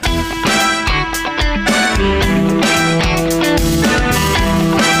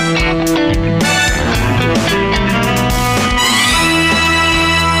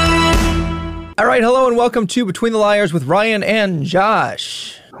welcome to Between the Liars with Ryan and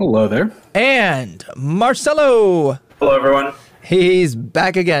Josh. Hello there. And Marcelo. Hello, everyone. He's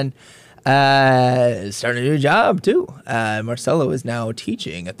back again. Starting a new job, too. Marcelo is now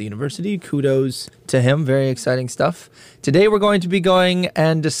teaching at the university. Kudos to him. Very exciting stuff. Today, we're going to be going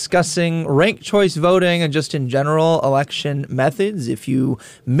and discussing ranked choice voting and just in general election methods. If you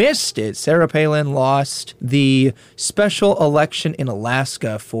missed it, Sarah Palin lost the special election in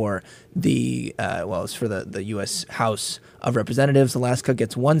Alaska for the U.S. House of Representatives. Alaska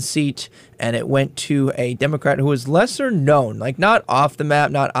gets one seat, and it went to a Democrat who was lesser known, like not off the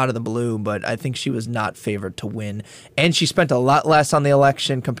map, not out of the blue, but I think she was not favored to win. And she spent a lot less on the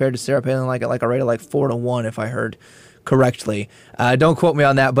election compared to Sarah Palin, like a rate of like 4-1, if I heard correctly. Don't quote me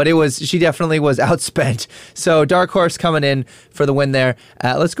on that, but she definitely was outspent. So dark horse coming in for the win there.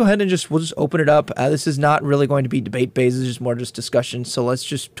 Let's go ahead and we'll just open it up. This is not really going to be debate based. It's just more just discussion. So let's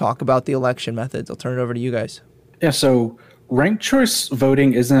just talk about the election methods. I'll turn it over to you guys. Yeah, so ranked choice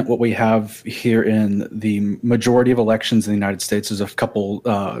voting isn't what we have here in the majority of elections in the United States. There's a couple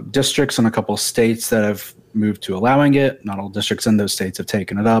districts and a couple states that have moved to allowing it. Not all districts in those states have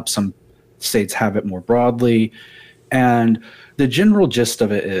taken it up. Some states have it more broadly. And the general gist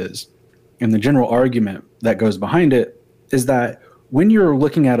of it is, and the general argument that goes behind it, is that when you're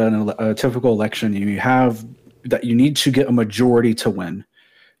looking at a typical election and you have that you need to get a majority to win,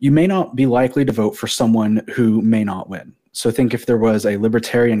 you may not be likely to vote for someone who may not win. So think if there was a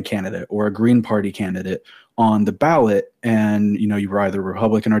libertarian candidate or a Green Party candidate on the ballot and you were either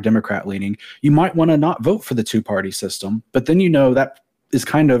Republican or Democrat leaning, you might want to not vote for the two-party system, but then that is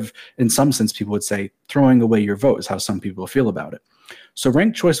kind of, in some sense, people would say, throwing away your vote is how some people feel about it. So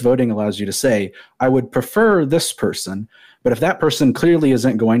ranked choice voting allows you to say, I would prefer this person, but if that person clearly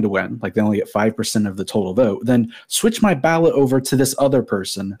isn't going to win, like they only get 5% of the total vote, then switch my ballot over to this other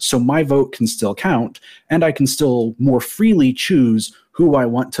person so my vote can still count and I can still more freely choose who I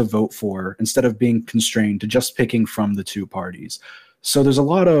want to vote for instead of being constrained to just picking from the two parties. So there's a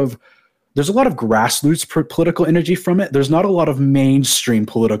lot of grassroots political energy from it. There's not a lot of mainstream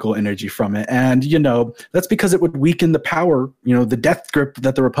political energy from it. And, that's because it would weaken the power, the death grip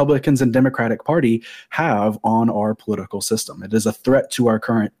that the Republicans and Democratic Party have on our political system. It is a threat to our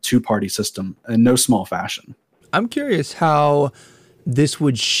current two-party system in no small fashion. I'm curious how this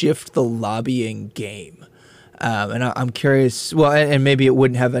would shift the lobbying game. And I'm curious, and maybe it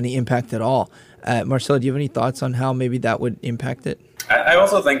wouldn't have any impact at all. Marcelo, do you have any thoughts on how maybe that would impact it? I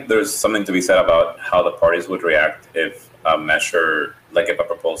also think there's something to be said about how the parties would react if a measure, like if a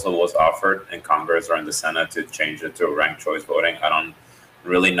proposal was offered in Congress or in the Senate to change it to ranked choice voting. I don't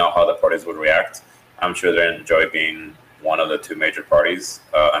really know how the parties would react. I'm sure they enjoy being one of the two major parties,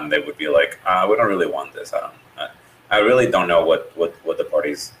 and they would be like, we don't really want this. I really don't know what the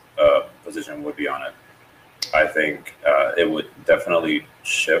party's position would be on it. I think it would definitely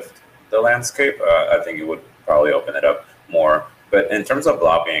shift the landscape. I think it would probably open it up more. But in terms of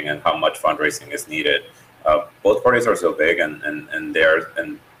lobbying and how much fundraising is needed, both parties are so big and they're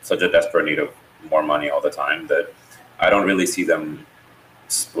in such a desperate need of more money all the time that I don't really see them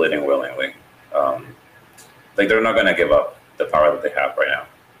splitting willingly. They're not going to give up the power that they have right now.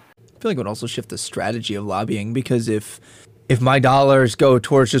 I feel like it would also shift the strategy of lobbying, because if my dollars go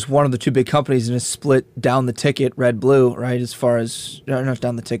towards just one of the two big companies and it's split down the ticket, red, blue, right, as far as, not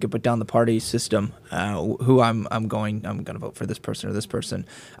down the ticket, but down the party system, who I'm going to vote for this person or this person.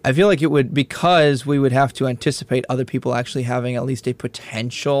 I feel like it would, because we would have to anticipate other people actually having at least a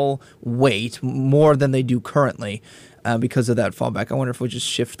potential weight more than they do currently. Because of that fallback. I wonder if it would just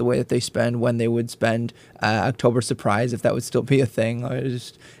shift the way that they spend, when they would spend October surprise, if that would still be a thing.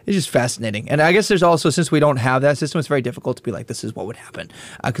 It's just fascinating. And I guess there's also, since we don't have that system, it's very difficult to be like, this is what would happen.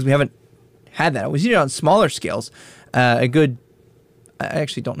 Because we haven't had that. We see it on smaller scales. I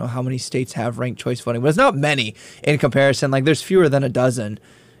actually don't know how many states have ranked choice voting, but it's not many in comparison. Like, there's fewer than a dozen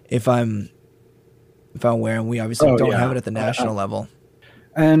if I'm aware, and we obviously don't have it at the national level.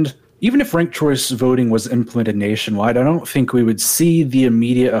 And even if ranked choice voting was implemented nationwide, I don't think we would see the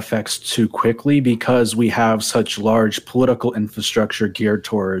immediate effects too quickly, because we have such large political infrastructure geared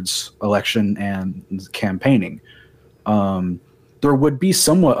towards election and campaigning. There would be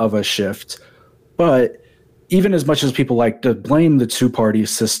somewhat of a shift, but even as much as people like to blame the two-party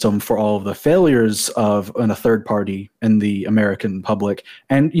system for all of the failures of a third party in the American public,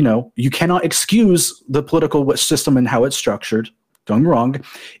 and you cannot excuse the political system and how it's structured, don't get me wrong,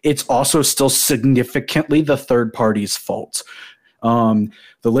 it's also still significantly the third party's fault. The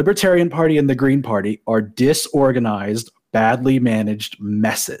Libertarian Party and the Green Party are disorganized, badly managed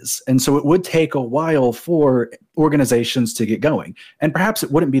messes. And so it would take a while for organizations to get going. And perhaps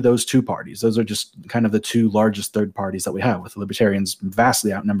it wouldn't be those two parties. Those are just kind of the two largest third parties that we have, with the Libertarians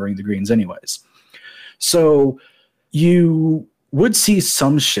vastly outnumbering the Greens anyways. So you would see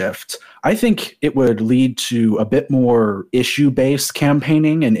some shift. I think it would lead to a bit more issue-based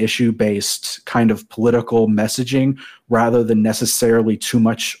campaigning and issue-based kind of political messaging, rather than necessarily too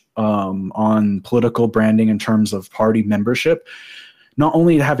much on political branding in terms of party membership. Not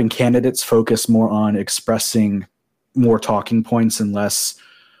only having candidates focus more on expressing more talking points and less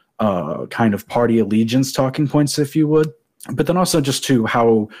kind of party allegiance talking points, if you would, but then also just to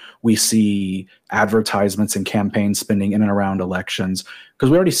how we see advertisements and campaign spending in and around elections,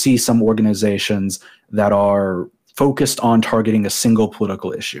 because we already see some organizations that are focused on targeting a single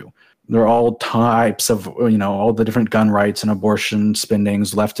political issue. There are all types of, all the different gun rights and abortion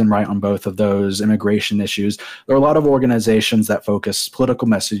spendings left and right on both of those, immigration issues. There are a lot of organizations that focus political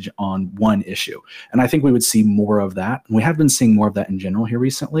message on one issue. And I think we would see more of that. And we have been seeing more of that in general here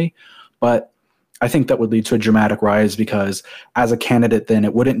recently. But I think that would lead to a dramatic rise, because as a candidate, then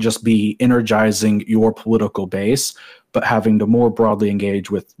it wouldn't just be energizing your political base, but having to more broadly engage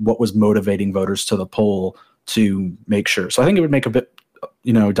with what was motivating voters to the poll to make sure. So I think it would make a bit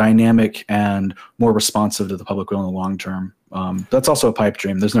dynamic and more responsive to the public will in the long term. That's also a pipe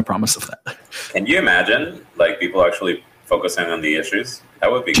dream. There's no promise of that. Can you imagine people actually focusing on the issues?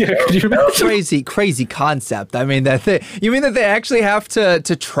 That would be crazy concept. I mean, you mean that they actually have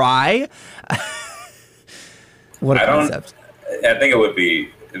to try? What a concept. I think it would be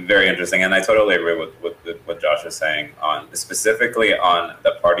very interesting, and I totally agree with what Josh is saying, specifically on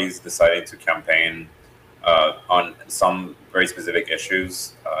the parties deciding to campaign on some very specific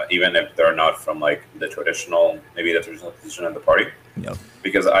issues, even if they're not from the traditional position of the party. Yep.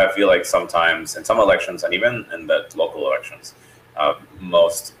 Because I feel like sometimes in some elections, and even in the local elections,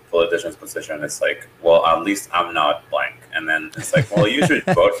 most politicians' position is well, at least I'm not blank. And then it's well, you should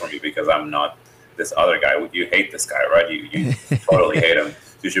vote for me because I'm not this other guy. You hate this guy, right? You totally hate him.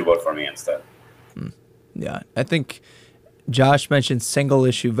 You should vote for me instead. Yeah, I think Josh mentioned single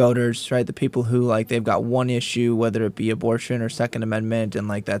issue voters, right? The people who they've got one issue, whether it be abortion or Second Amendment, and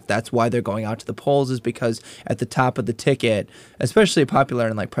that's why they're going out to the polls, is because at the top of the ticket, especially popular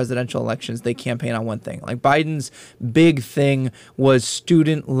in presidential elections, they campaign on one thing. Biden's big thing was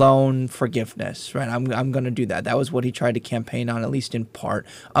student loan forgiveness, right? I'm going to do that. That was what he tried to campaign on, at least in part,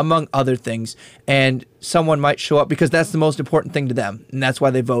 among other things. And someone might show up because that's the most important thing to them, and that's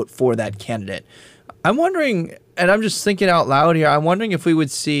why they vote for that candidate. I'm wondering, and I'm just thinking out loud here, I'm wondering if we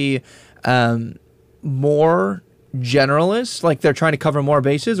would see more generalists, they're trying to cover more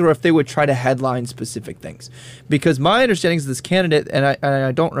bases, or if they would try to headline specific things. Because my understanding is this candidate, and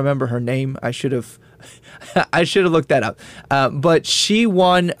I don't remember her name, I should have looked that up. But she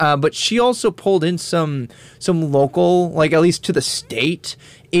won, but she also pulled in some local, at least to the state,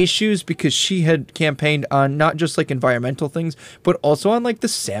 issues, because she had campaigned on not just environmental things, but also on the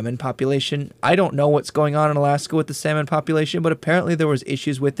salmon population. I don't know what's going on in Alaska with the salmon population, but apparently there was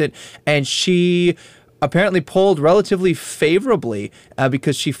issues with it, and she apparently polled relatively favorably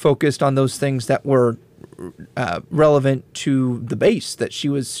because she focused on those things that were relevant to the base that she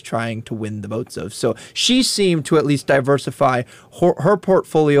was trying to win the votes of. So she seemed to at least diversify her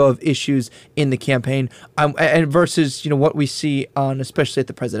portfolio of issues in the campaign, and versus what we see on, especially at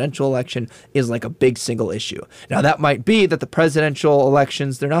the presidential election, is a big single issue. Now that might be that the presidential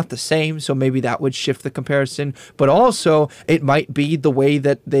elections, they're not the same, so maybe that would shift the comparison, but also it might be the way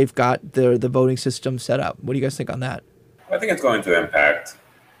that they've got the voting system set up. What do you guys think on that? I think it's going to impact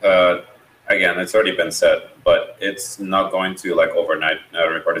again, it's already been said, but it's not going to overnight.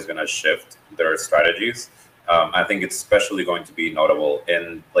 Every party is going to shift their strategies. I think it's especially going to be notable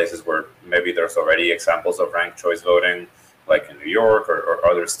in places where maybe there's already examples of ranked choice voting, like in New York or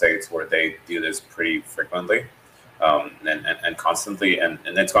other states where they do this pretty frequently and constantly, and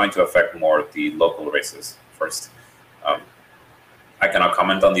it's going to affect more the local races first. I cannot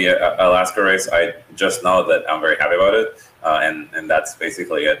comment on the Alaska race. I just know that I'm very happy about it, and that's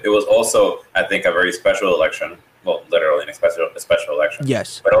basically it. It was also, I think, a very special election. Well, literally a special election.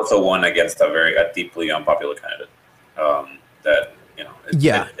 Yes. But also one against a deeply unpopular candidate.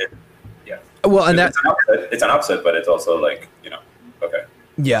 Yeah. Well, and it's an upset, but it's also okay.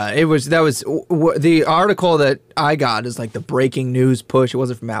 Yeah, that was the article that I got is the breaking news push. It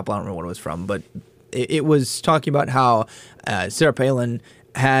wasn't from Apple. I don't remember what it was from, but it was talking about how Sarah Palin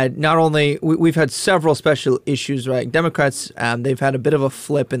had not only we've had several special issues, right? Democrats, they've had a bit of a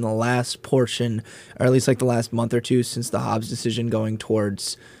flip in the last portion, or at least the last month or two since the Hobbs decision, going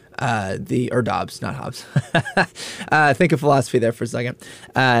towards Dobbs, not Hobbes. Think of philosophy there for a second.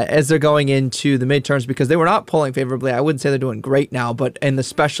 As they're going into the midterms, because they were not polling favorably. I wouldn't say they're doing great now, but in the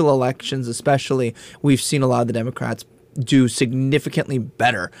special elections especially, we've seen a lot of the Democrats do significantly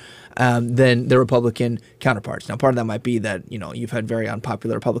better than the Republican counterparts. Now, part of that might be that, you've had very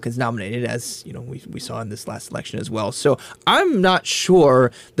unpopular Republicans nominated, as, we saw in this last election as well. So I'm not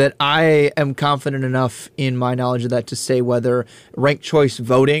sure that I am confident enough in my knowledge of that to say whether ranked choice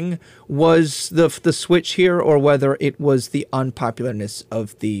voting was the switch here or whether it was the unpopularness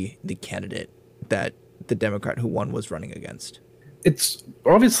of the candidate that the Democrat who won was running against. It's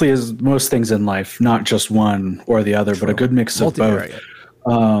obviously, as most things in life, not just one or the other, but a good mix of both.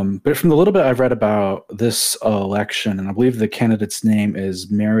 But from the little bit I've read about this election, and I believe the candidate's name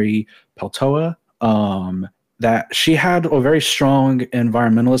is Mary Peltola, that she had a very strong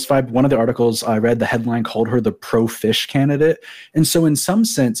environmentalist vibe. One of the articles I read, the headline called her the pro-fish candidate. And so in some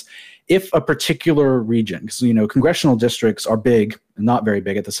sense, if a particular region, because congressional districts are big and not very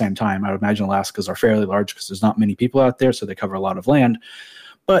big at the same time. I would imagine Alaska's are fairly large because there's not many people out there, so they cover a lot of land.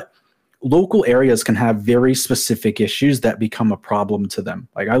 But local areas can have very specific issues that become a problem to them.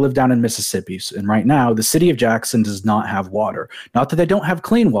 Like I live down in Mississippi, and right now the city of Jackson does not have water. Not that they don't have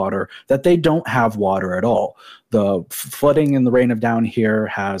clean water, that they don't have water at all. The flooding and the rain of down here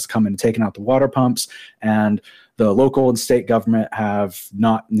has come and taken out the water pumps, and the local and state government have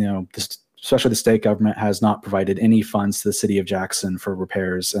not, especially the state government has not provided any funds to the city of Jackson for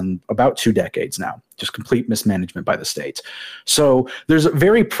repairs in about 2 decades now. Just complete mismanagement by the state. So there's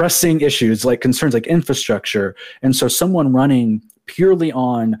very pressing issues like concerns like infrastructure. And so someone running purely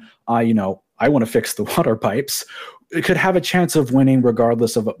on, I want to fix the water pipes, it could have a chance of winning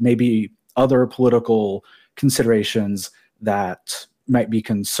regardless of maybe other political considerations that might be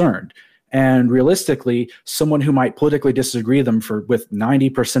concerned. And realistically, someone who might politically disagree with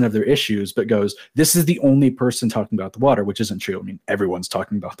 90% of their issues, but goes, this is the only person talking about the water, which isn't true. I mean, everyone's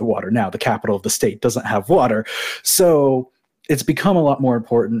talking about the water now. The capital of the state doesn't have water. So it's become a lot more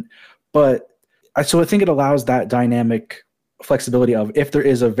important. But I think it allows that dynamic flexibility of if there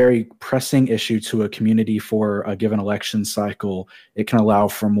is a very pressing issue to a community for a given election cycle, it can allow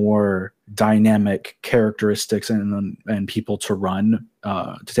for more dynamic characteristics and people to run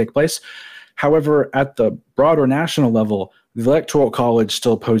to take place. However, at the broader national level, the Electoral College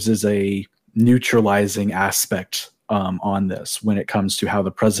still poses a neutralizing aspect on this when it comes to how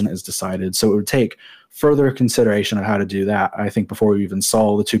the president is decided. So it would take further consideration of how to do that, I think, before we even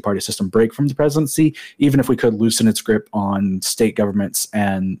saw the two-party system break from the presidency, even if we could loosen its grip on state governments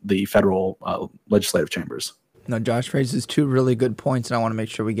and the federal legislative chambers. Now, Josh raises 2 really good points, and I want to make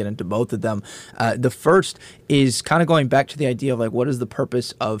sure we get into both of them. The first is kind of going back to the idea of what is the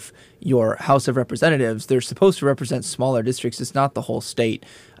purpose of your House of Representatives? They're supposed to represent smaller districts. It's not the whole state,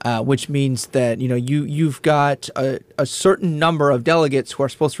 which means that you've got a certain number of delegates who are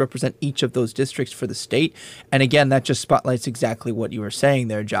supposed to represent each of those districts for the state. And again, that just spotlights exactly what you were saying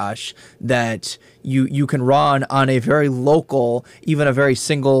there, Josh, that you can run on a very local, even a very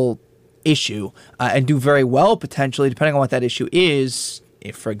single issue and do very well potentially, depending on what that issue is.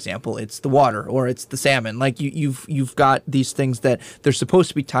 If, for example, it's the water or it's the salmon, you've got these things that they're supposed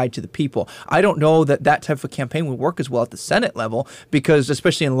to be tied to the people. I don't know that type of campaign would work as well at the Senate level because,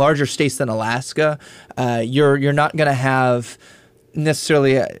 especially in larger states than Alaska, you're not going to have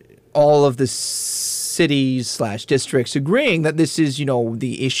necessarily all of the cities/districts agreeing that this is,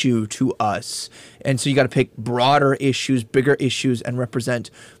 the issue to us. And so you got to pick broader issues, bigger issues, and represent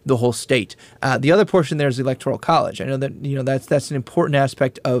the whole state. The other portion there is the Electoral College. I know that that's an important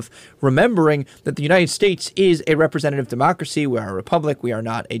aspect of remembering that the United States is a representative democracy. We are a republic. We are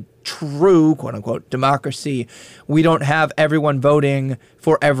not a true, quote unquote, democracy. We don't have everyone voting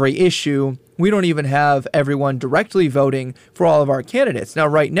for every issue. We don't even have everyone directly voting for all of our candidates. Now,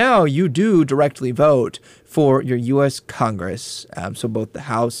 right now, you do directly vote for your U.S. Congress, so both the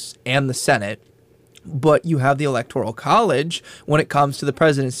House and the Senate. But you have the Electoral College when it comes to the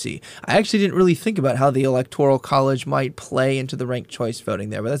presidency. I actually didn't really think about how the Electoral College might play into the ranked choice voting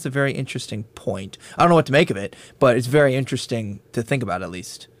there, but that's a very interesting point. I don't know what to make of it, but it's very interesting to think about at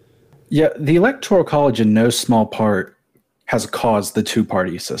least. Yeah, the Electoral College in no small part has caused the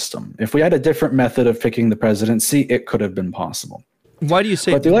two-party system. If we had a different method of picking the presidency, it could have been possible. Why do you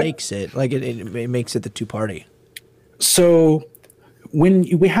say it makes it? It makes it the two-party? So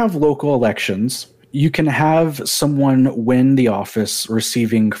when we have local elections, you can have someone win the office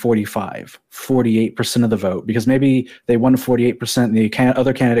receiving 48% of the vote because maybe they won 48%, the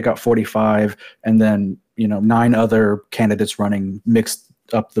other candidate got 45%, and then 9 other candidates running mixed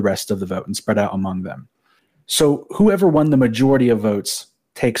up the rest of the vote and spread out among them. So whoever won the majority of votes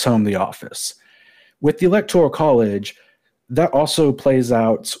takes home the office. With the Electoral College, that also plays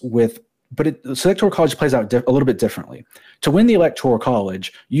out with, the Electoral College plays out a little bit differently. To win the Electoral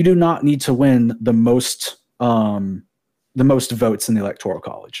College, you do not need to win the most votes in the Electoral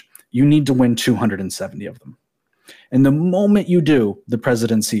College. You need to win 270 of them. And the moment you do, the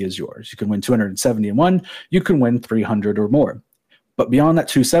presidency is yours. You can win 271, you can win 300 or more. But beyond that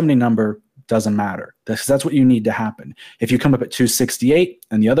 270 number, doesn't matter. That's what you need to happen. If you come up at 268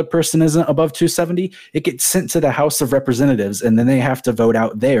 and the other person isn't above 270, it gets sent to the House of Representatives, and then they have to vote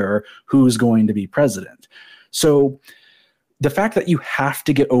out there who's going to be president. So the fact that you have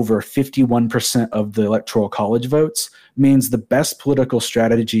to get over 51% of the Electoral College votes means the best political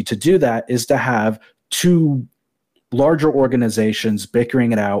strategy to do that is to have two larger organizations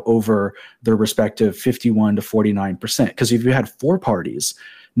bickering it out over their respective 51 to 49%. Because if you had four parties,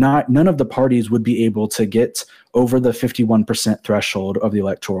 none of the parties would be able to get over the 51% threshold of the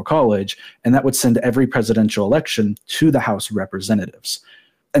Electoral College, and that would send every presidential election to the House of Representatives.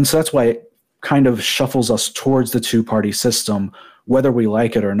 And so that's why it kind of shuffles us towards the two-party system, whether we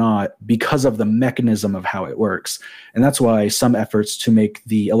like it or not, because of the mechanism of how it works. And that's why some efforts to make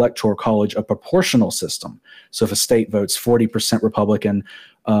the Electoral College a proportional system. So if a state votes 40% Republican,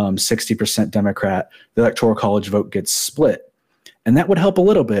 60% Democrat, the Electoral College vote gets split. And that would help a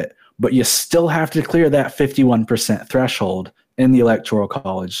little bit, but you still have to clear that 51% threshold in the Electoral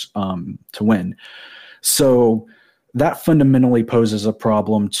College to win. So that fundamentally poses a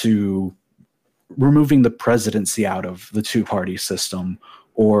problem to removing the presidency out of the two-party system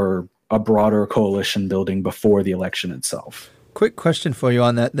or a broader coalition building before the election itself. Quick question for you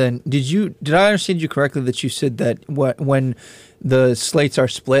on that then. Did I understand you correctly that you said that when the slates are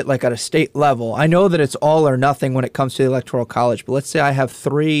split, like at a state level, I know that it's all or nothing when it comes to the Electoral College, but let's say I have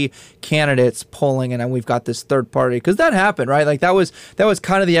three candidates polling and then we've got this third party, because that happened, right? Like that was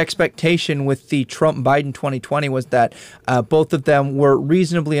kind of the expectation with the Trump-Biden 2020 was that both of them were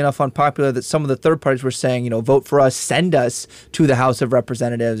reasonably enough unpopular that some of the third parties were saying, vote for us, send us to the House of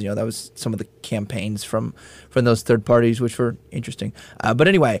Representatives. That was some of the campaigns from those third parties, which were interesting. But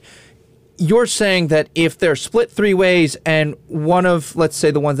anyway, you're saying that if they're split three ways and one of, let's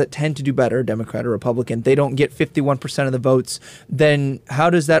say, the ones that tend to do better, Democrat or Republican, they don't get 51% of the votes, then how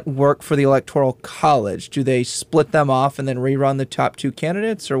does that work for the Electoral College? Do they split them off and then rerun the top two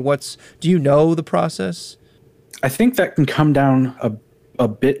candidates, or do you know the process? I think that can come down a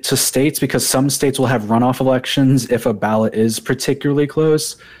bit to states, because some states will have runoff elections if a ballot is particularly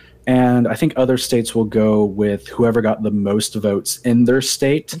close. And I think other states will go with whoever got the most votes in their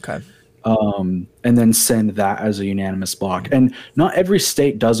state. Okay. And then send that as a unanimous block. And not every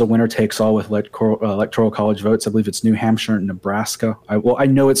state does a winner-takes-all with electoral college votes. I believe it's New Hampshire and Nebraska. I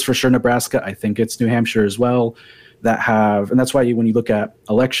know it's for sure Nebraska. I think it's New Hampshire as well and that's why when you look at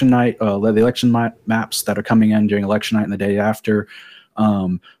election night, the election maps that are coming in during election night and the day after,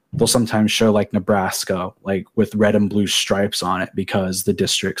 they'll sometimes show like Nebraska, like with red and blue stripes on it, because the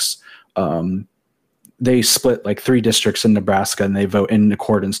districts, they split like three districts in Nebraska and they vote in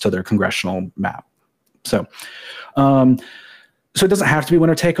accordance to their congressional map. So it doesn't have to be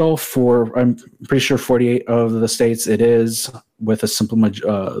winner take all for, I'm pretty sure 48 of the states it is, with a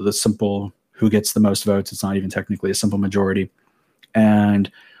simple who gets the most votes. It's not even technically a simple majority.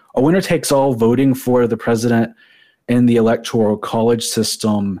 And a winner takes all voting for the president in the Electoral College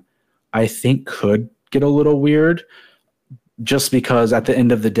system, I think could get a little weird, just because at the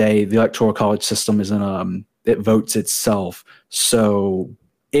end of the day, the Electoral College system it votes itself. So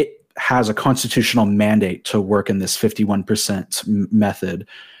it has a constitutional mandate to work in this 51% method.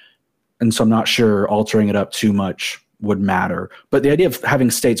 And so I'm not sure altering it up too much would matter. But the idea of having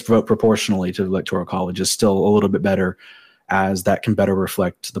states vote proportionally to the Electoral College is still a little bit better, as that can better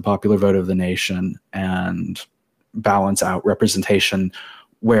reflect the popular vote of the nation and balance out representation.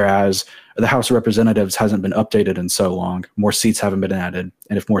 Whereas the House of Representatives hasn't been updated in so long. More seats haven't been added.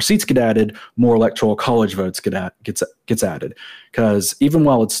 And if more seats get added, more Electoral College votes gets added. Because even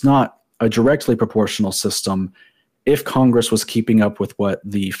while it's not a directly proportional system, if Congress was keeping up with what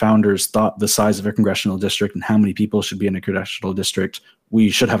the founders thought the size of a congressional district and how many people should be in a congressional district, we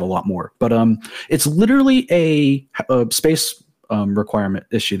should have a lot more. But it's literally a space requirement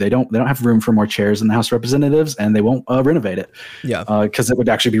issue. They don't have room for more chairs in the House of Representatives, and they won't renovate it. Yeah, because it would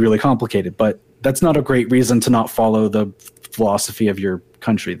actually be really complicated. But that's not a great reason to not follow the philosophy of your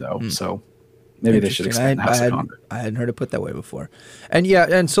country, though. So maybe they should expand the House of Congress. I hadn't heard it put that way before.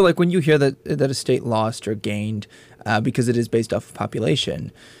 And so like when you hear that a state lost or gained because it is based off of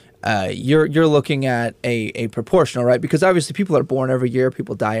population, you're looking at a proportional, right? Because obviously people are born every year,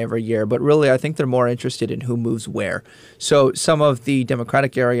 people die every year, but really I think they're more interested in who moves where. So some of the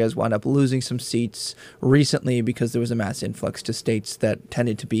Democratic areas wound up losing some seats recently because there was a mass influx to states that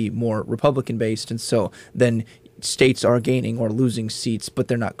tended to be more Republican based, and so then states are gaining or losing seats, but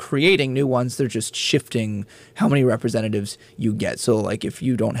they're not creating new ones. They're just shifting how many representatives you get. So like if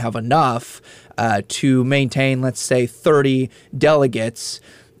you don't have enough to maintain, let's say, 30 delegates,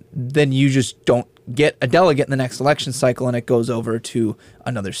 then you just don't get a delegate in the next election cycle and it goes over to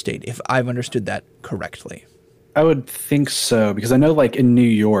another state, if I've understood that correctly. I would think so, because I know like in New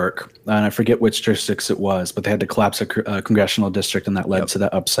York, and I forget which districts it was, but they had to collapse a congressional district, and that led to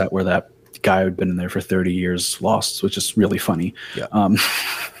that upset where that guy who had been in there for 30 years lost, which is really funny. Yeah.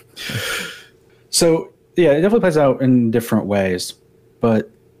 So, yeah, it definitely plays out in different ways, but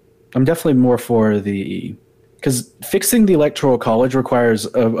I'm definitely more for because fixing the Electoral College requires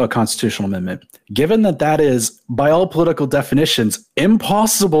a constitutional amendment. Given that that is, by all political definitions,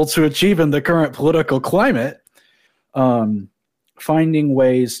 impossible to achieve in the current political climate, finding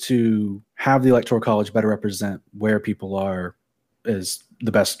ways to have the Electoral College better represent where people are is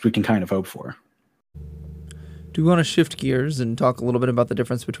the best we can kind of hope for. Do we want to shift gears and talk a little bit about the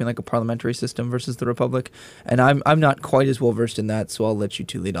difference between like a parliamentary system versus the republic? And I'm not quite as well versed in that, so I'll let you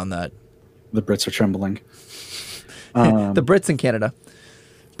two lead on that. The Brits are trembling. The Brits in Canada.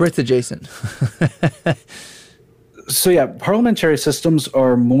 Brits adjacent. So yeah, parliamentary systems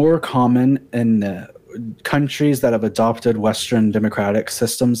are more common in countries that have adopted Western democratic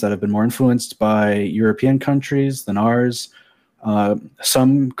systems that have been more influenced by European countries than ours.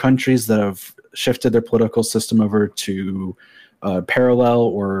 Some countries that have shifted their political system over to parallel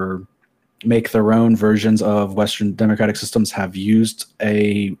or make their own versions of Western democratic systems have used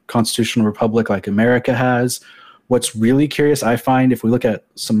a constitutional republic like America has. What's really curious, I find, if we look at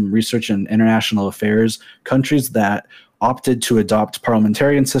some research in international affairs, countries that opted to adopt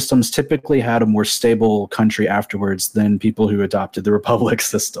parliamentarian systems typically had a more stable country afterwards than people who adopted the republic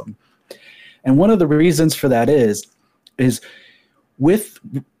system. And one of the reasons for that is with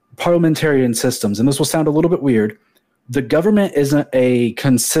parliamentarian systems, and this will sound a little bit weird, the government isn't a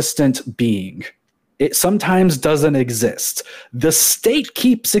consistent being. It sometimes doesn't exist. The state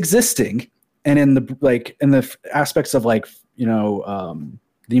keeps existing, and in the aspects of the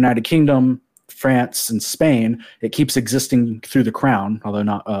United Kingdom, France, and Spain, it keeps existing through the crown, although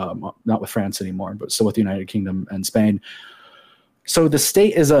not with France anymore, but still with the United Kingdom and Spain. So the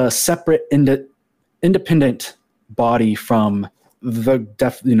state is a separate, independent body from the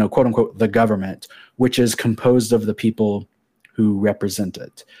quote unquote the government, which is composed of the people who represent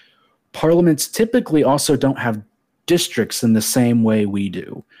it. Parliaments typically also don't have districts in the same way we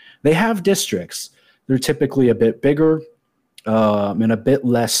do. They have districts. They're typically a bit bigger and a bit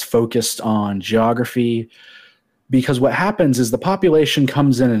less focused on geography, because what happens is the population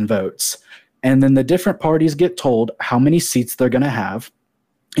comes in and votes, and then the different parties get told how many seats they're going to have,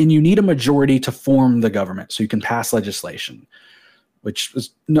 and you need a majority to form the government so you can pass legislation, which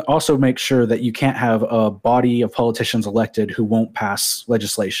also makes sure that you can't have a body of politicians elected who won't pass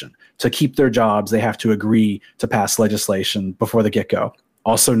legislation. To keep their jobs, they have to agree to pass legislation before the get-go.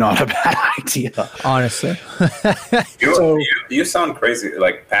 Also not a bad idea. Honestly. You sound crazy.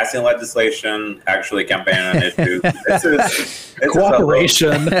 Like passing legislation, actually campaigning on issues. It's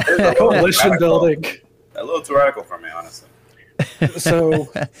cooperation, coalition building. A little too radical for me, honestly. So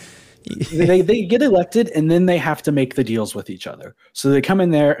they get elected, and then they have to make the deals with each other. So they come in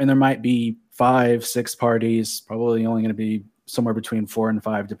there, and there might be 5-6 parties, probably only going to be somewhere between 4 and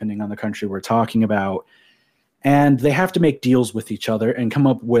 5, depending on the country we're talking about. And they have to make deals with each other and come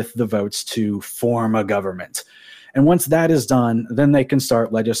up with the votes to form a government. And once that is done, then they can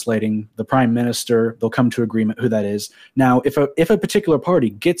start legislating the prime minister. They'll come to agreement who that is. Now, if a particular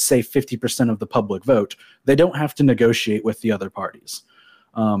party gets, say, 50% of the public vote, they don't have to negotiate with the other parties.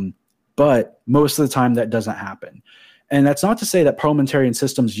 But most of the time that doesn't happen. And that's not to say that parliamentarian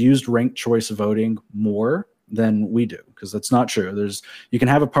systems used ranked choice voting more than we do, because that's not true. You can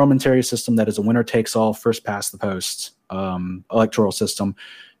have a parliamentary system that is a winner takes all, first past the post electoral system.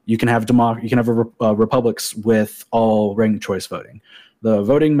 You can have republics with all ranked choice voting. The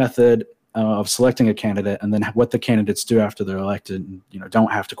voting method of selecting a candidate and then what the candidates do after they're elected,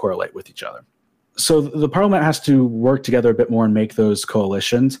 don't have to correlate with each other. So the parliament has to work together a bit more and make those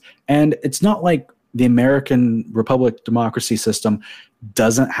coalitions. And it's not like the American republic democracy system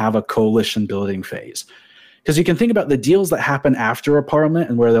doesn't have a coalition building phase. Because you can think about the deals that happen after a parliament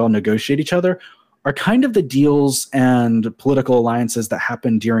and where they all negotiate each other are kind of the deals and political alliances that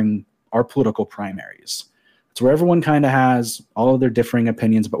happen during our political primaries. It's where everyone kind of has all of their differing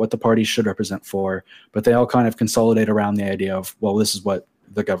opinions about what the party should represent for, but they all kind of consolidate around the idea of, well, this is what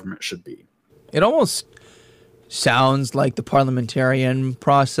the government should be. It almost sounds like the parliamentarian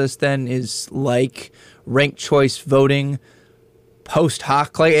process then is like ranked choice voting post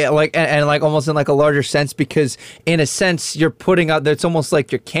hoc, like almost in like a larger sense, because in a sense you're putting out there, it's almost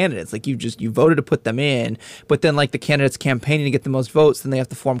like your candidates, like you voted to put them in, but then like the candidates campaigning to get the most votes, then they have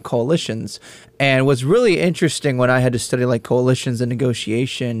to form coalitions. And what's really interesting when I had to study like coalitions and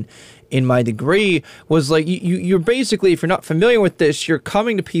negotiation in my degree was like you're basically, if you're not familiar with this, you're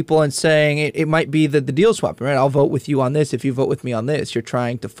coming to people and saying it might be the deal swap, right? I'll vote with you on this if you vote with me on this. You're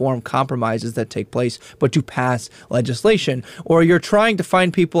trying to form compromises that take place, but to pass legislation. Or you're trying to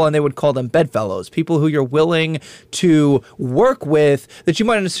find people, and they would call them bedfellows, people who you're willing to work with that you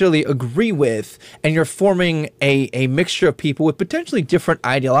might not necessarily agree with, and you're forming a mixture of people with potentially different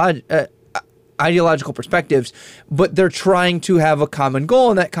ideological perspectives, but they're trying to have a common goal,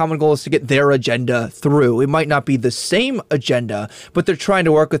 and that common goal is to get their agenda through. It might not be the same agenda, but they're trying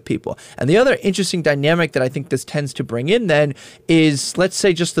to work with people. And the other interesting dynamic that I think this tends to bring in then is, let's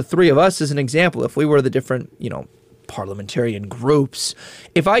say just the three of us as an example, if we were the different, parliamentarian groups.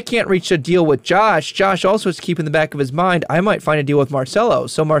 If I can't reach a deal with Josh also has to keep in the back of his mind, I might find a deal with Marcelo.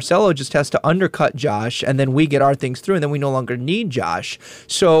 So Marcelo just has to undercut Josh, and then we get our things through, and then we no longer need Josh.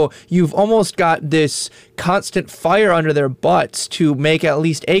 So you've almost got this constant fire under their butts to make at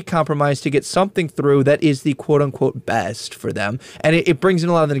least a compromise to get something through that is the quote-unquote best for them. And it brings in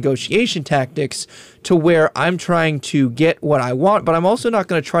a lot of the negotiation tactics to where I'm trying to get what I want, but I'm also not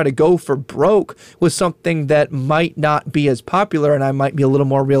going to try to go for broke with something that might not be as popular, and I might be a little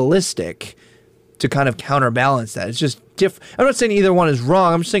more realistic to kind of counterbalance that. It's just different. I'm not saying either one is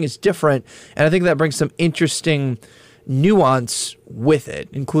wrong. I'm just saying it's different, and I think that brings some interesting nuance with it,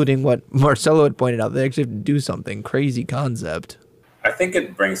 including what Marcelo had pointed out. They actually have to do something crazy concept. I think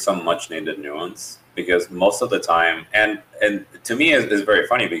it brings some much needed nuance, because most of the time, and to me is very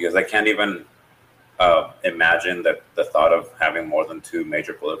funny, because I can't even imagine that the thought of having more than two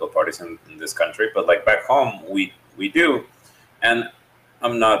major political parties in this country, but like back home we do. And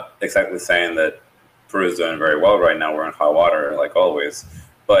I'm not exactly saying that Peru is doing very well right now. We're in hot water like always,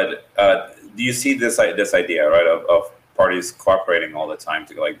 but do you see this idea, right, of parties cooperating all the time,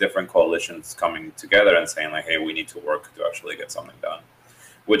 to like different coalitions coming together and saying like, hey, we need to work to actually get something done,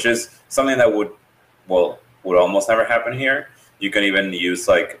 which is something that would almost never happen here. You can even use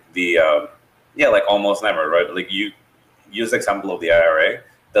like the like almost never, right? Like you use the example of the IRA,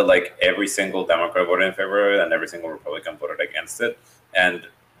 that like every single Democrat voted in favor of it and every single Republican voted against it. And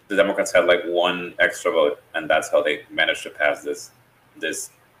the Democrats had like one extra vote, and that's how they managed to pass this,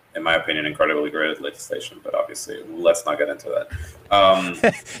 in my opinion, incredibly great legislation. But obviously, let's not get into that.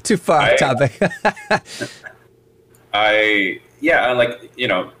 Too far off topic.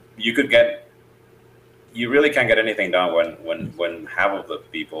 You really can't get anything done when half of the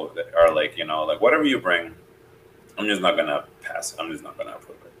people that are like, like whatever you bring, I'm just not gonna pass. I'm just not gonna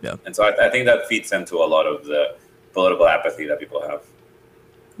approve it. Yeah. And so I think that feeds into a lot of the political apathy that people have.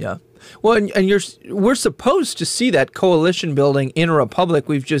 Yeah. Well, and we're supposed to see that coalition building in a republic.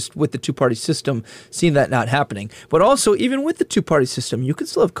 We've just, with the two-party system, seen that not happening. But also, even with the two-party system, you could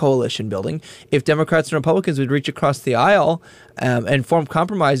still have coalition building. If Democrats and Republicans would reach across the aisle and form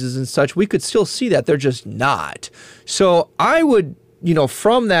compromises and such, we could still see that. They're just not. So I would,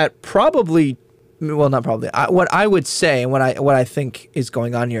 from that probably... Well, not probably. What I would say, and what I think is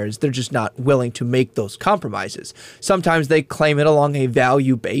going on here, is they're just not willing to make those compromises. Sometimes they claim it along a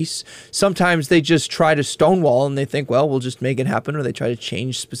value base. Sometimes they just try to stonewall, and they think, well, we'll just make it happen, or they try to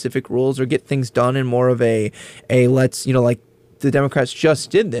change specific rules or get things done in more of a let's, like the Democrats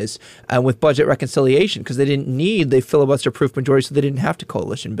just did this with budget reconciliation, because they didn't need the filibuster-proof majority, so they didn't have to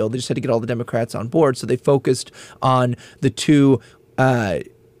coalition build. They just had to get all the Democrats on board, so they focused on the two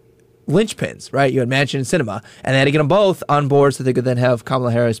linchpins, right? You had Manchin and Sinema, and they had to get them both on board so they could then have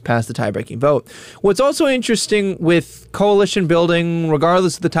Kamala Harris pass the tie-breaking vote. What's also interesting with coalition building,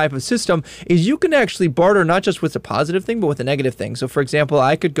 regardless of the type of system, is you can actually barter not just with a positive thing, but with a negative thing. So, for example,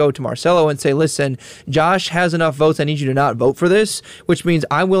 I could go to Marcelo and say, listen, Josh has enough votes. I need you to not vote for this, which means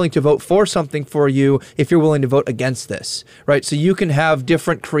I'm willing to vote for something for you if you're willing to vote against this, right? So you can have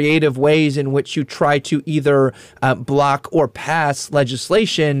different creative ways in which you try to either block or pass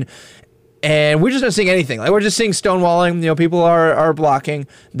legislation. And we're just not seeing anything. Like, we're just seeing stonewalling. People are blocking.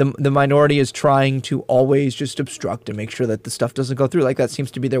 The minority is trying to always just obstruct and make sure that the stuff doesn't go through. Like, that seems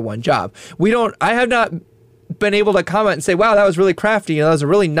to be their one job. I have not been able to comment and say, wow, that was really crafty. That was a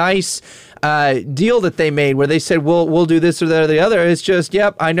really nice deal that they made where they said, we'll do this or that or the other. It's just,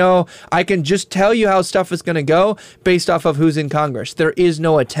 yep, I know. I can just tell you how stuff is going to go based off of who's in Congress. There is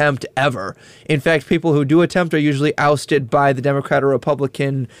no attempt ever. In fact, people who do attempt are usually ousted by the Democrat or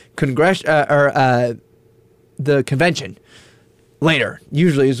Republican the convention later,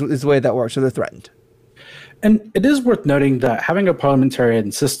 usually is the way that works, or they're threatened. And it is worth noting that having a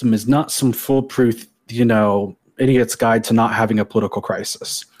parliamentarian system is not some foolproof, idiot's guide to not having a political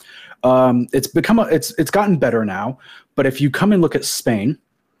crisis. It's gotten better now, but if you come and look at Spain,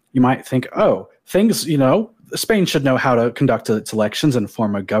 you might think, oh, things, Spain should know how to conduct its elections and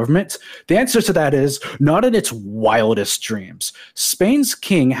form a government. The answer to that is not in its wildest dreams. Spain's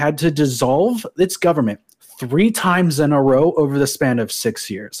king had to dissolve its government 3 times in a row over the span of 6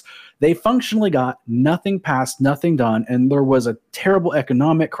 years. They functionally got nothing passed, nothing done, and there was a terrible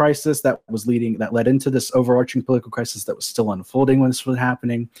economic crisis that led into this overarching political crisis that was still unfolding when this was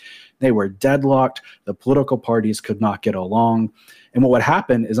happening. They were deadlocked. The political parties could not get along. And what would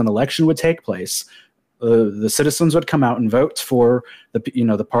happen is an election would take place. The citizens would come out and vote for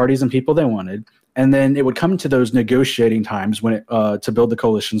the parties and people they wanted, and then it would come to those negotiating times when to build the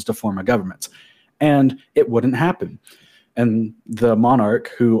coalitions to form a government, and it wouldn't happen. And the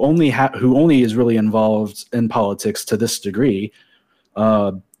monarch, who only is really involved in politics to this degree,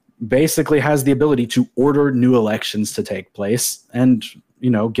 basically has the ability to order new elections to take place and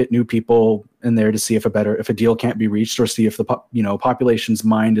get new people in there to see if a deal can't be reached, or see if the population's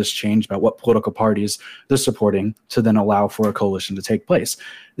mind is changed about what political parties they're supporting, to then allow for a coalition to take place.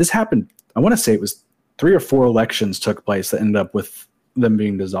 This happened. I want to say it was 3 or 4 elections took place that ended up with them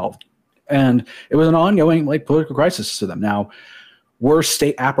being dissolved. And it was an ongoing political crisis to them. Now, were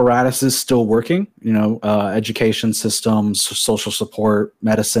state apparatuses still working? Education systems, social support,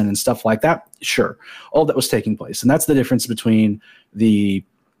 medicine, and stuff like that? Sure. All that was taking place. And that's the difference between the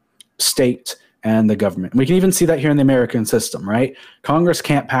state and the government. We can even see that here in the American system, right? Congress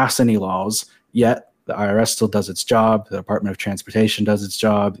can't pass any laws, yet the IRS still does its job. The Department of Transportation does its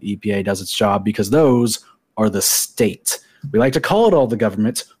job. The EPA does its job, because those are the state. We like to call it all the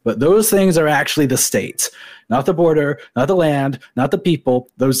government, but those things are actually the state. Not the border, not the land, not the people.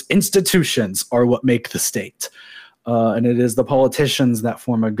 Those institutions are what make the state. And it is the politicians that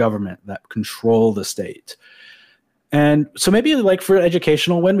form a government that control the state. And so maybe for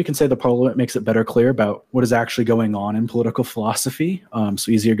educational win, we can say the parliament makes it better clear about what is actually going on in political philosophy. So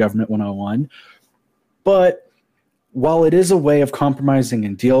easier government 101. But while it is a way of compromising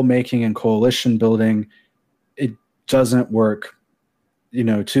and deal making and coalition building, it doesn't work,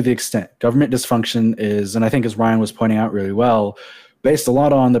 to the extent. Government dysfunction is, and I think as Ryan was pointing out really well, based a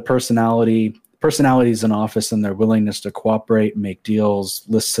lot on the personalities in office and their willingness to cooperate, make deals,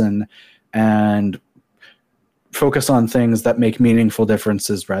 listen, and focus on things that make meaningful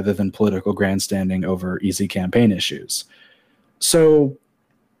differences rather than political grandstanding over easy campaign issues. So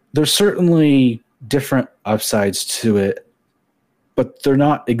there's certainly different upsides to it, but they're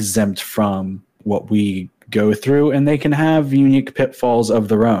not exempt from what we go through, and they can have unique pitfalls of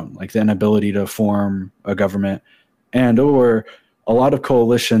their own, like the inability to form a government, or a lot of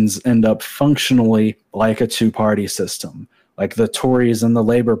coalitions end up functionally like a 2-party system, like the Tories and the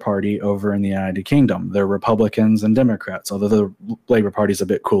Labour Party over in the United Kingdom. They're Republicans and Democrats, although the Labour Party is a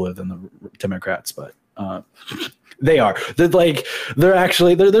bit cooler than the Democrats, but they are.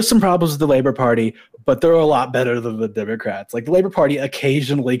 There's some problems with the Labour Party, but they're a lot better than the Democrats. The Labour Party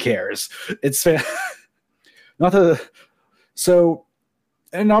occasionally cares. It's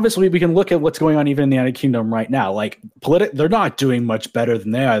and obviously we can look at what's going on even in the United Kingdom right now. They're not doing much better than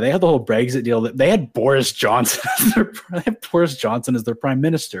they are. They had the whole Brexit deal. They had Boris Johnson as their prime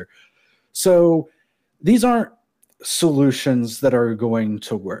minister. So these aren't solutions that are going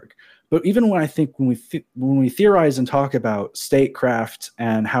to work. But even when we theorize and talk about statecraft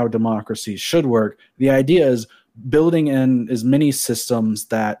and how democracy should work, the idea is building in as many systems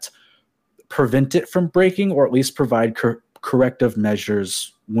that prevent it from breaking, or at least provide corrective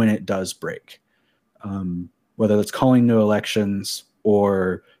measures when it does break, whether that's calling new elections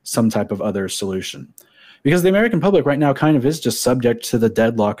or some type of other solution. Because the American public right now kind of is just subject to the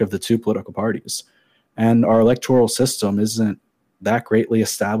deadlock of the 2 political parties. And our electoral system isn't that greatly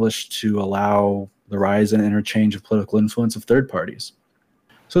established to allow the rise and interchange of political influence of third parties.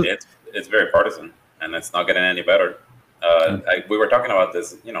 So it's very partisan, and it's not getting any better. We were talking about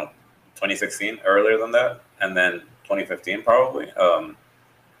this, 2016, earlier than that, and then 2015 probably,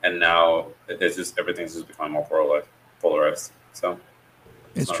 and now everything's just becoming more polarized. So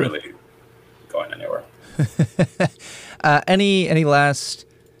it's not really going anywhere. Any last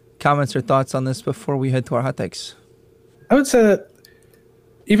comments or thoughts on this before we head to our hot takes? I would say that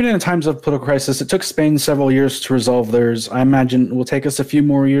Even in times of political crisis, it took Spain several years to resolve theirs. I imagine it will take us a few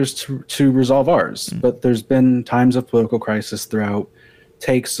more years to resolve ours. But there's been times of political crisis throughout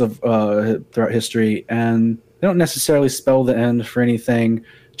history, and they don't necessarily spell the end for anything.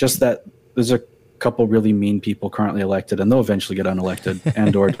 Just that there's a couple really mean people currently elected, and they'll eventually get unelected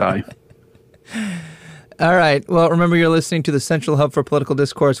and or die. All right. Well, remember, you're listening to the Central Hub for Political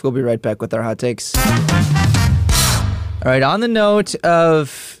Discourse. We'll be right back with our hot takes. All right. On the note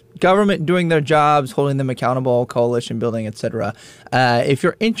of government doing their jobs, holding them accountable, coalition building, etc., if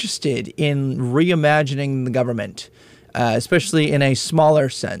you're interested in reimagining the government, especially in a smaller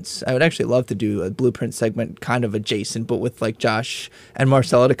sense, I would actually love to do a Blueprint segment kind of adjacent, but with like Josh and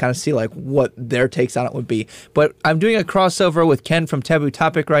Marcelo to kind of see like what their takes on it would be. But I'm doing a crossover with Ken from Taboo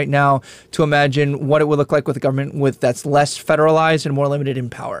Topic right now to imagine what it would look like with a government that's less federalized and more limited in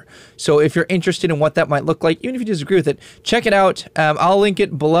power. So if you're interested in what that might look like, even if you disagree with it, check it out. I'll link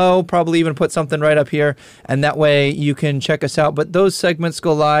it below, probably even put something right up here, and that way you can check us out. But those segments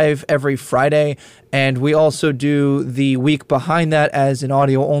go live every Friday. And we also do the week behind that as an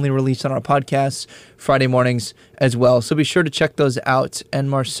audio-only release on our podcasts Friday mornings as well. So be sure to check those out. And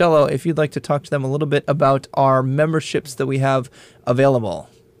Marcelo, if you'd like to talk to them a little bit about our memberships that we have available.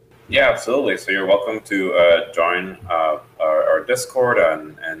 Yeah, absolutely. So you're welcome to join our Discord,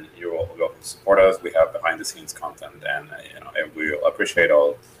 and you're welcome to support us. We have behind-the-scenes content, and we appreciate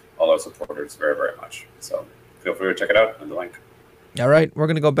all our supporters very, very much. So feel free to check it out in the link. All right, we're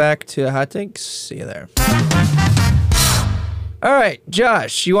going to go back to hot takes. See you there. All right,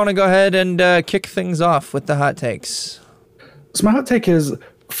 Josh, you want to go ahead and kick things off with the hot takes? So my hot take is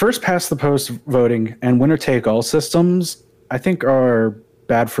first past the post voting and winner take all systems, I think, are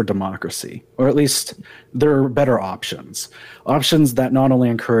bad for democracy, or at least there are better options that not only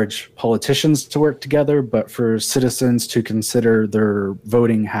encourage politicians to work together, but for citizens to consider their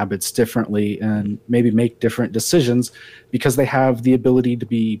voting habits differently and maybe make different decisions because they have the ability to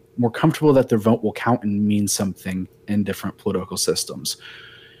be more comfortable that their vote will count and mean something in different political systems.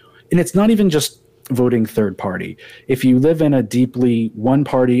 And it's not even just voting third party. If you live in a deeply one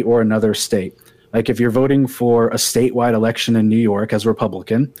party or another state, like if you're voting for a statewide election in New York as a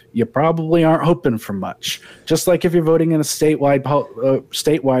Republican, you probably aren't hoping for much. Just like if you're voting in a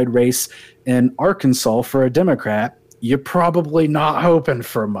statewide race in Arkansas for a Democrat, you're probably not hoping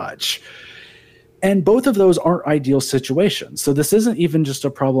for much. And both of those aren't ideal situations. So this isn't even just a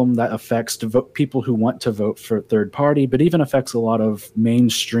problem that affects people who want to vote for a third party, but even affects a lot of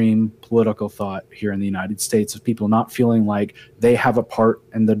mainstream political thought here in the United States of people not feeling like they have a part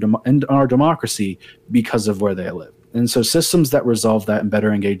in our democracy because of where they live. And so systems that resolve that and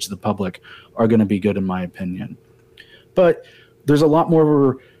better engage the public are going to be good in my opinion. But there's a lot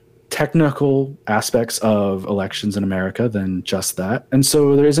more technical aspects of elections in America than just that. And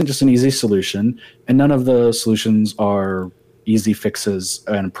so there isn't just an easy solution, and none of the solutions are easy fixes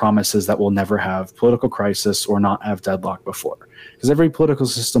and promises that will never have political crisis or not have deadlock before. Because every political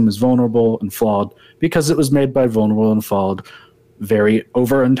system is vulnerable and flawed because it was made by vulnerable and flawed, very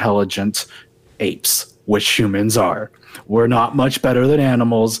over-intelligent apes, which humans are. We're not much better than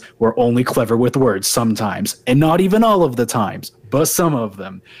animals. We're only clever with words sometimes, and not even all of the times, but some of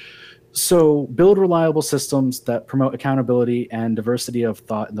them. So build reliable systems that promote accountability and diversity of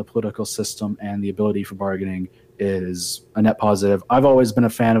thought in the political system, and the ability for bargaining is a net positive. I've always been a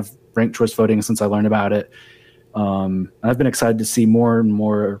fan of ranked choice voting since I learned about it. I've been excited to see more and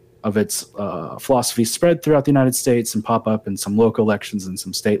more of its philosophy spread throughout the United States and pop up in some local elections and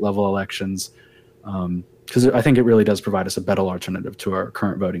some state level elections, because I think it really does provide us a better alternative to our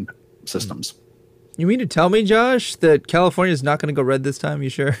current voting systems. You mean to tell me, Josh, that California is not going to go red this time? You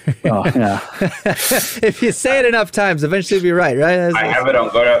sure? Oh, yeah. If you say it enough times, eventually you'll be right? I have it on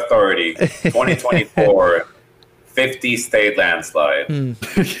good authority. 2024, 50 state landslide.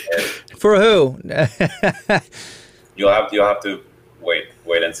 For who? You'll have to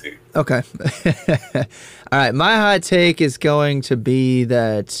wait and see. Okay. All right. My hot take is going to be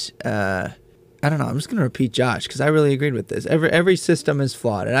that I don't know. I'm just going to repeat Josh because I really agreed with this. Every system is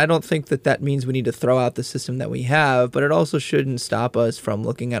flawed, and I don't think that means we need to throw out the system that we have, but it also shouldn't stop us from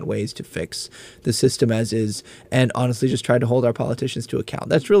looking at ways to fix the system as is and honestly just try to hold our politicians to account.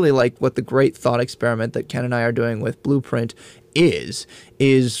 That's really like what the great thought experiment that Ken and I are doing with Blueprint is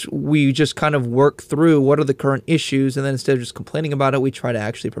we just kind of work through what are the current issues, and then instead of just complaining about it, we try to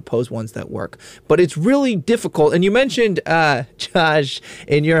actually propose ones that work. But it's really difficult. And you mentioned, Josh,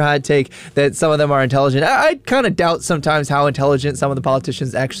 in your hot take that some of them are intelligent. I kind of doubt sometimes how intelligent some of the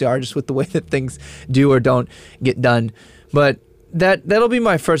politicians actually are just with the way that things do or don't get done. But That'll be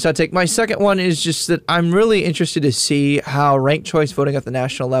my first hot take. My second one is just that I'm really interested to see how ranked choice voting at the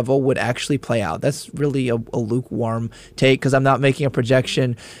national level would actually play out. That's really a lukewarm take because I'm not making a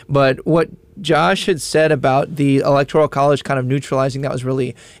projection. But what Josh had said about the Electoral College kind of neutralizing, that was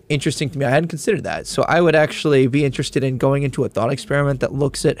really interesting to me. I hadn't considered that. So I would actually be interested in going into a thought experiment that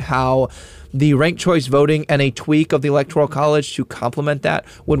looks at how the ranked choice voting and a tweak of the Electoral College to complement that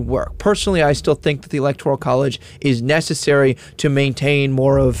would work. Personally, I still think that the Electoral College is necessary to maintain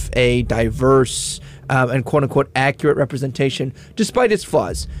more of a diverse and quote-unquote accurate representation, despite its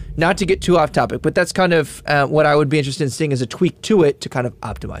flaws. Not to get too off topic, but that's kind of what I would be interested in seeing as a tweak to it to kind of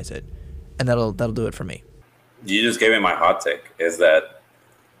optimize it. And that'll do it for me. You just gave me my hot take, is that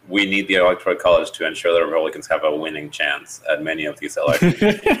we need the Electoral College to ensure that Republicans have a winning chance at many of these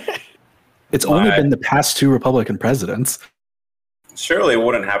elections. It's only been the past 2 Republican presidents. Surely it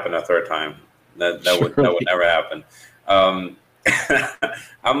wouldn't happen a third time. That would never happen. I'm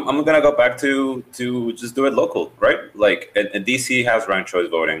gonna go back to just do it local, right? Like, and DC has ranked choice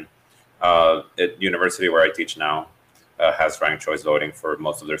voting. At university where I teach now has ranked choice voting for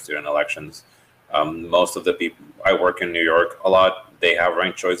most of their student elections. Most of the people, I work in New York a lot, they have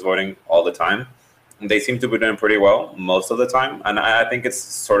ranked choice voting all the time. They seem to be doing pretty well most of the time. And I think it's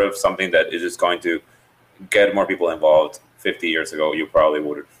sort of something that is just going to get more people involved. 50 years ago, you probably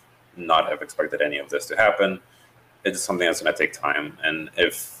would not have expected any of this to happen. It's something that's going to take time. And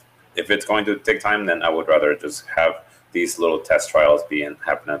if it's going to take time, then I would rather just have these little test trials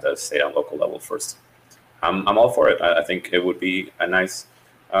happen at the state and local level first. I'm all for it. I think it would be a nice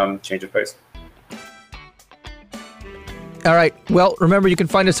change of pace. All right. Well, remember, you can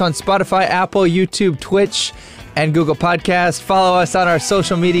find us on Spotify, Apple, YouTube, Twitch, and Google Podcasts. Follow us on our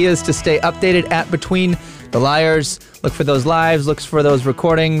social medias to stay updated at Between the Liars. Look for those lives, look for those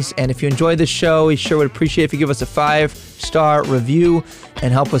recordings. And if you enjoy this show, we sure would appreciate if you give us a 5-star review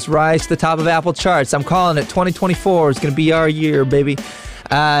and help us rise to the top of Apple charts. I'm calling it 2024 is going to be our year, baby.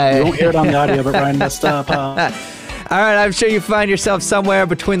 You won't hear it on the audio, but Ryan messed up, huh? All right. I'm sure you find yourself somewhere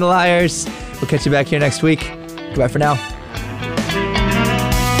between the liars. We'll catch you back here next week. Goodbye for now.